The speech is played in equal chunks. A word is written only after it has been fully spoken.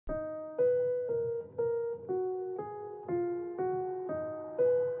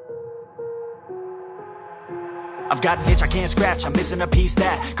I've got an itch I can't scratch, I'm missing a piece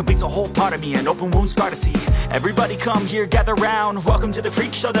that completes a whole part of me, an open wound scar to see. Everybody come here, gather round, welcome to the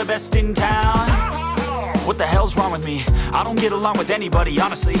freak show, the best in town. What the hell's wrong with me? I don't get along with anybody,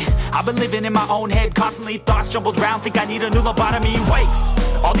 honestly. I've been living in my own head constantly, thoughts jumbled round, think I need a new lobotomy. Wait,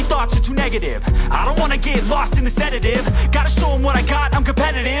 all these thoughts are too negative, I don't wanna get lost in the sedative. Gotta show them what I got, I'm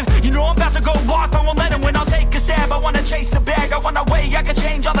competitive. You know I'm about to go off, I won't let them win, I'll take a stab. I wanna chase a bag, I want a way I can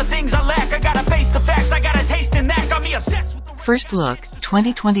change all the things I lack. I gotta face the facts, I got a taste in that, got me obsessed with the... First look,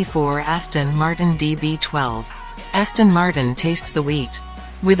 2024 Aston Martin DB12. Aston Martin tastes the wheat.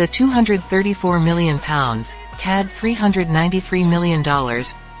 With a £234 million, CAD $393 million,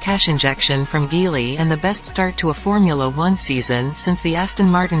 cash injection from Geely and the best start to a Formula One season since the Aston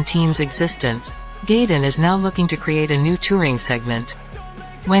Martin team's existence, Gaydon is now looking to create a new touring segment.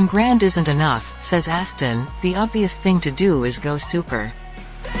 When grand isn't enough, says Aston, the obvious thing to do is go super.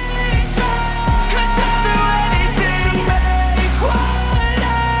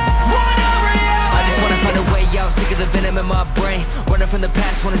 Sick of the venom in my brain, running from the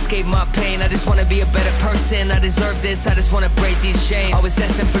past, wanna escape my pain. I just wanna be a better person, I deserve this, I just wanna break these chains. Always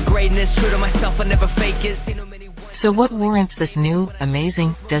asking for greatness, true to myself, I never fake it. So what warrants this new,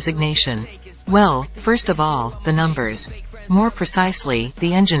 amazing, designation? Well, first of all, the numbers. More precisely,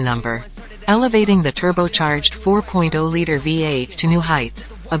 the engine number. Elevating the turbocharged 4.0-liter V8 to new heights,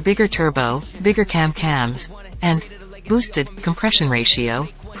 a bigger turbo, bigger cams, and boosted compression ratio,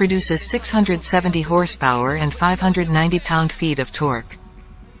 produces 670 horsepower and 590 pound-feet of torque.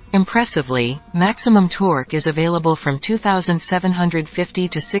 Impressively, maximum torque is available from 2,750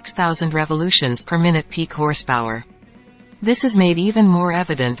 to 6,000 revolutions per minute peak horsepower. This is made even more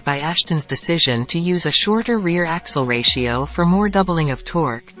evident by Aston's decision to use a shorter rear axle ratio for more doubling of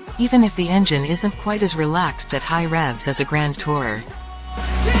torque, even if the engine isn't quite as relaxed at high revs as a Grand Tourer.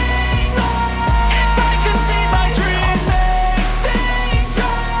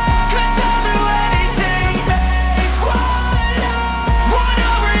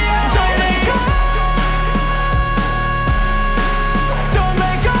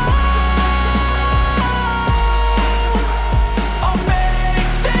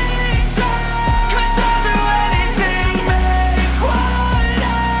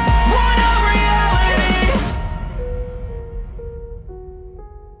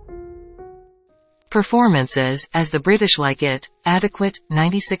 Performances, as the British like it, adequate,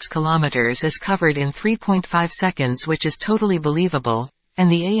 96 kilometers is covered in 3.5 seconds, which is totally believable, and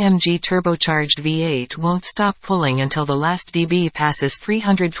the AMG turbocharged V8 won't stop pulling until the last dB passes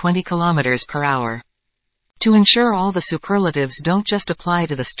 320 kilometers per hour. To ensure all the superlatives don't just apply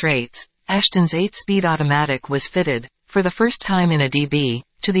to the straights, Aston's 8-speed automatic was fitted, for the first time in a DB,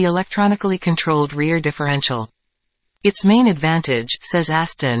 to the electronically controlled rear differential. Its main advantage, says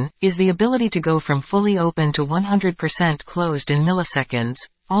Aston, is the ability to go from fully open to 100% closed in milliseconds,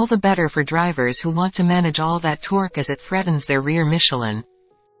 all the better for drivers who want to manage all that torque as it threatens their rear Michelin.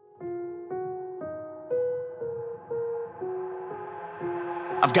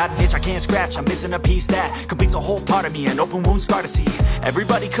 I've got an itch I can't scratch, I'm missing a piece that completes a whole part of me, an open wound scar to see.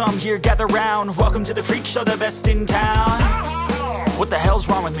 Everybody come here, gather round, welcome to the freak show, the best in town. What the hell's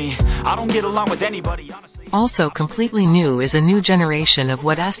wrong with me? I don't get along with anybody, honestly. Also completely new is a new generation of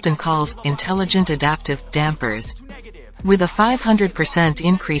what Aston calls intelligent adaptive dampers. With a 500%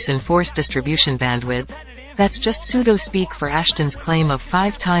 increase in force distribution bandwidth, that's just pseudo-speak for Aston's claim of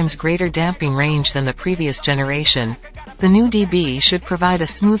 5 times greater damping range than the previous generation. The new DB should provide a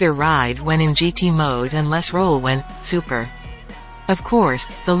smoother ride when in GT mode and less roll when super. Of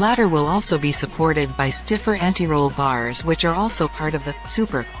course, the latter will also be supported by stiffer anti-roll bars, which are also part of the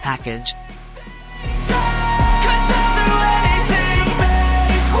super package.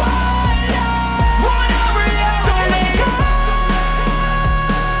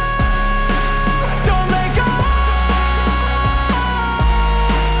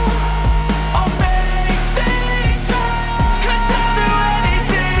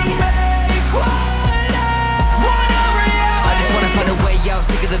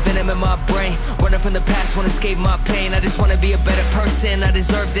 Sick of the venom in my brain, running from the past, wanna escape my pain. I just wanna be a better person, I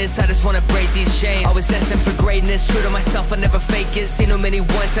deserve this, I just wanna break these chains. Always asking for greatness, true to myself, I never fake it. Seen too many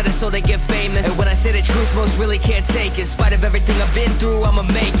once, I just so they get famous. And when I say the truth, most really can't take it. In spite of everything I've been through, I'ma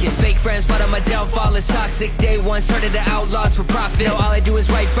make it. Fake friends, but on my downfall is toxic. Day one, started to outlaws for profit. Now all I do is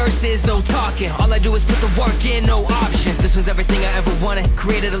write verses, no talking. All I do is put the work in, no option. This was everything I ever wanted,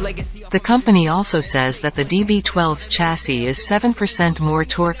 created a legacy. The company also says that the DB12's chassis is 7% more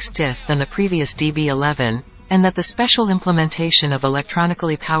torque stiff than the previous DB11, and that the special implementation of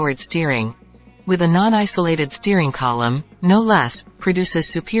electronically powered steering, with a non-isolated steering column, no less, produces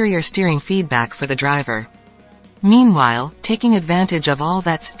superior steering feedback for the driver. Meanwhile, taking advantage of all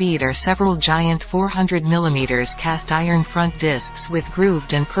that speed are several giant 400mm cast iron front discs with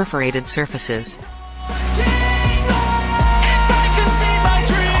grooved and perforated surfaces.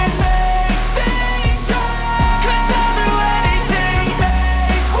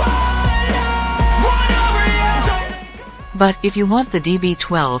 But, if you want the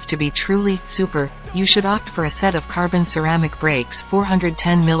DB12 to be truly super, you should opt for a set of carbon ceramic brakes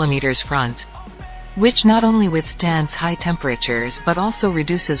 410mm front, which not only withstands high temperatures but also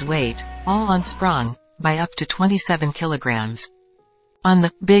reduces weight, all unsprung, by up to 27 kilograms. On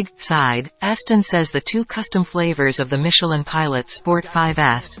the big side, Aston says the two custom flavors of the Michelin Pilot Sport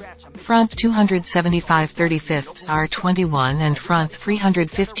 5S, front 275/35 R21 and front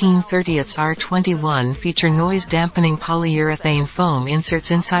 315/30 R21, feature noise-dampening polyurethane foam inserts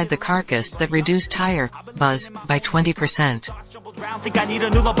inside the carcass that reduce tire buzz by 20%. Think I need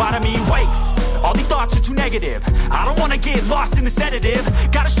a new lobotomy. Wait, all these thoughts are too negative. I don't wanna get lost in the sedative.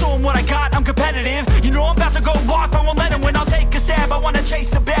 Gotta show them what I got, I'm competitive. You know I'm about to go off, I won't let them win. I'll take a stab, I wanna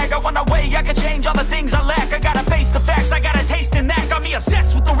chase a bag. I wanna weigh, I can change all the things I lack. I gotta face the facts, I got a taste in that. Got me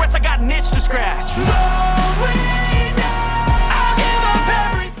obsessed with the rest, I got an itch to scratch.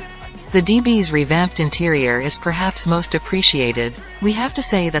 The DB's revamped interior is perhaps most appreciated. We have to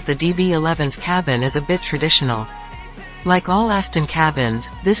say that the DB11's cabin is a bit traditional. Like all Aston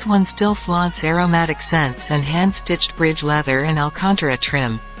cabins, this one still flaunts aromatic scents and hand-stitched bridge leather and Alcantara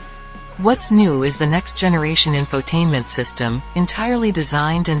trim. What's new is the next-generation infotainment system, entirely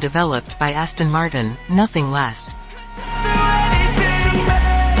designed and developed by Aston Martin, nothing less.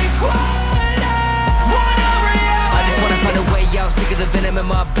 I just wanna find a way out, sick of the venom in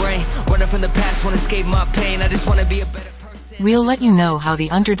my brain. Running from the past, wanna escape my pain. I just wanna be a better person. We'll let you know how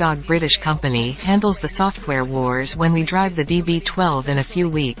the underdog British company handles the software wars when we drive the DB12 in a few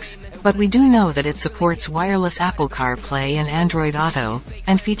weeks, but we do know that it supports wireless Apple CarPlay and Android Auto,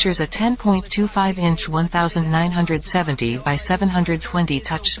 and features a 10.25-inch 1970 by 720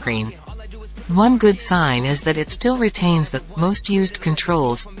 touchscreen. One good sign is that it still retains the most used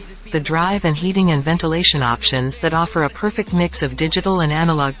controls, the drive and heating and ventilation options that offer a perfect mix of digital and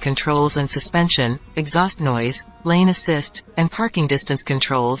analog controls and suspension, exhaust noise, lane assist, and parking distance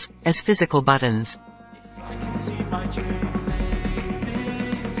controls, as physical buttons.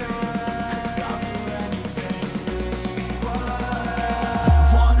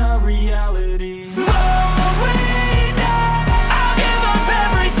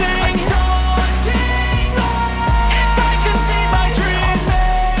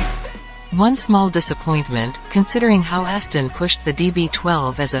 One small disappointment, considering how Aston pushed the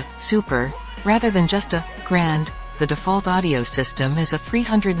DB12 as a super, rather than just a grand. The default audio system is a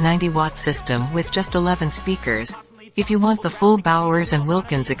 390-watt system with just 11 speakers. If you want the full Bowers &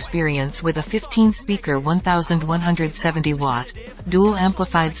 Wilkins experience with a 15-speaker 1170-watt,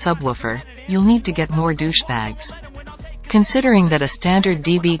 dual-amplified subwoofer, you'll need to get more douchebags. Considering that a standard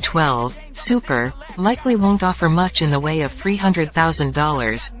DB12 Super likely won't offer much in the way of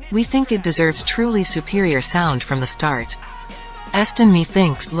 $300,000, we think it deserves truly superior sound from the start. Aston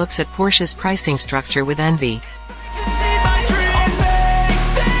methinks looks at Porsche's pricing structure with envy.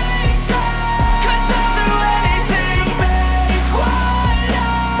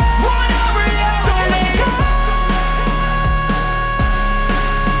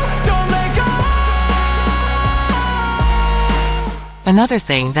 Another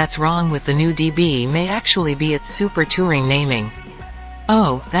thing that's wrong with the new DB may actually be its Super Touring naming.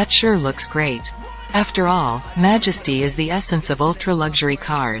 Oh, that sure looks great. After all, majesty is the essence of ultra-luxury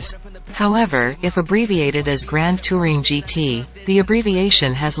cars. However, if abbreviated as Grand Touring GT, the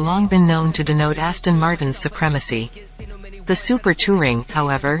abbreviation has long been known to denote Aston Martin's supremacy. The Super Touring,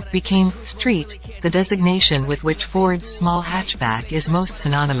 however, became Street, the designation with which Ford's small hatchback is most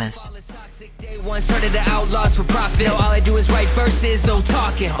synonymous. One started the outlaws for profit. Now all I do is write verses, no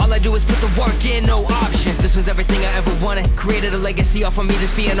talking. All I do is put the work in, no option. This was everything I ever wanted. Created a legacy off of me,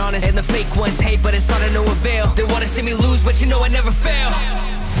 just being honest. And the fake ones hate, but it's all to no avail. They wanna see me lose, but you know I never fail.